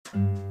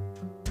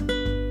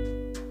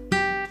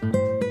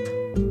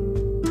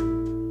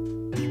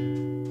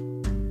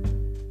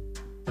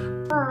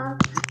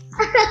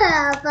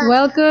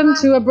Welcome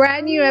to a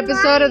brand new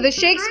episode of the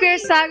Shakespeare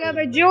saga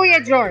by Julia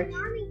George.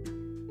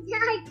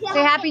 Say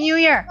Happy New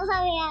Year.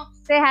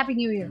 Say Happy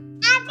New Year.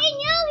 Happy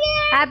New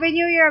Year. Happy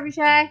New Year,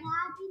 Abhishek.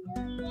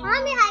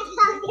 Mommy,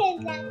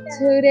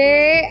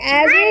 Today,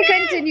 as we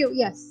continue,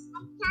 yes.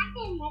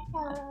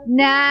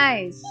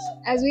 Nice.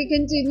 As we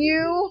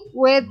continue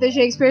with the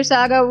Shakespeare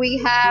saga, we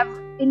have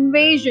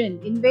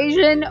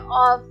Invasion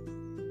of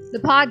the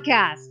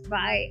podcast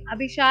by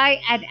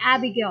Abhishek and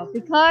Abigail,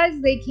 because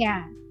they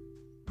can.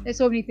 There's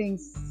so many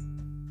things,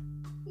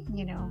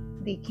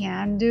 they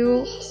can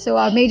do. So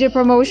our major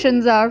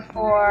promotions are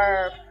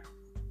for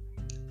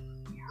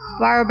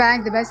Wire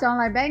Bank, the best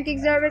online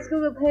banking service,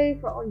 Google Pay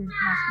for all your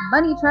international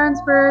money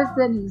transfers,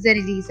 then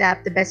Zenity's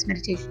app, the best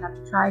meditation app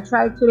to try.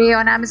 Try it today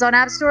on Amazon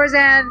App Stores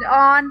and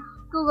on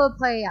Google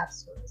Play App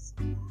Stores.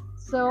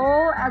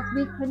 So as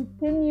we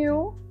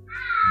continue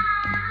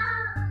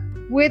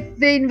with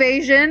the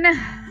invasion,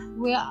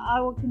 I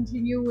will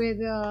continue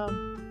with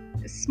a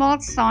small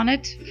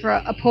sonnet for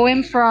a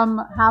poem from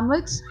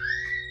Hamlet.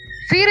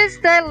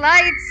 Feedest thy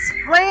lights,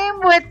 flame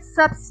with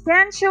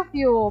substantial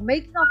fuel,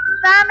 making a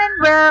famine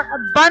where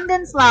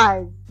abundance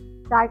lies.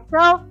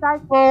 Thyself, thy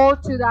foe,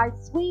 to thy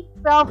sweet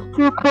self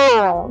too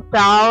cruel.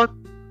 Thou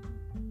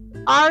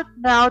art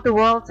now the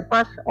world's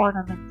fresh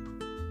ornament,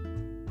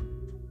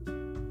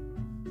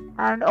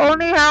 and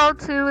only held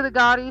to the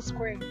gaudy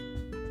spring.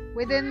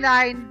 Within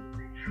thine,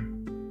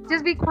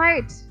 just be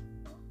quiet.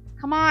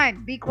 Come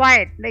on, be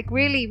quiet. Like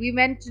really, we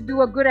meant to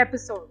do a good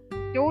episode.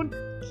 Don't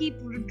keep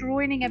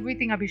ruining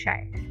everything,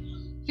 Abhishek.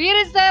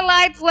 Feedest thy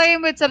light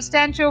flame with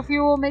substantial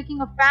fuel,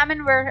 making a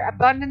famine where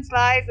abundance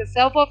lies. The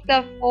self of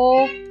the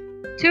foe,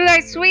 to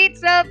thy sweet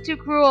self too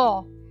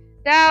cruel.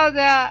 Thou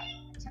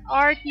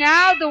art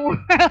now the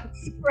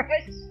world's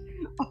fresh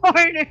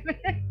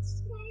ornament,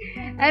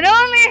 and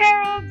only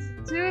heralds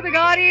to the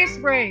gaudy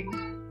spring.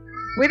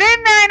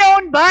 Within thine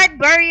own bud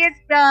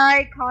buryest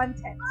thy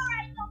content.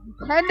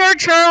 Tender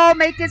churl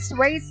makest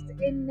waste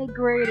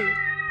iniquity.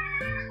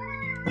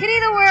 Pity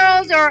the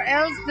world, or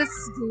else the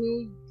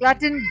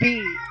glutton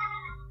be.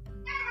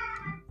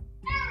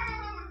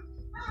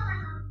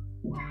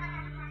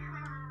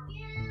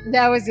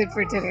 That was it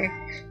for today.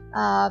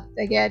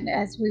 Again,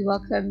 as we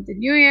welcome the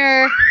new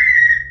year,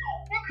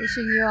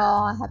 wishing you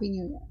all a happy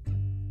new year.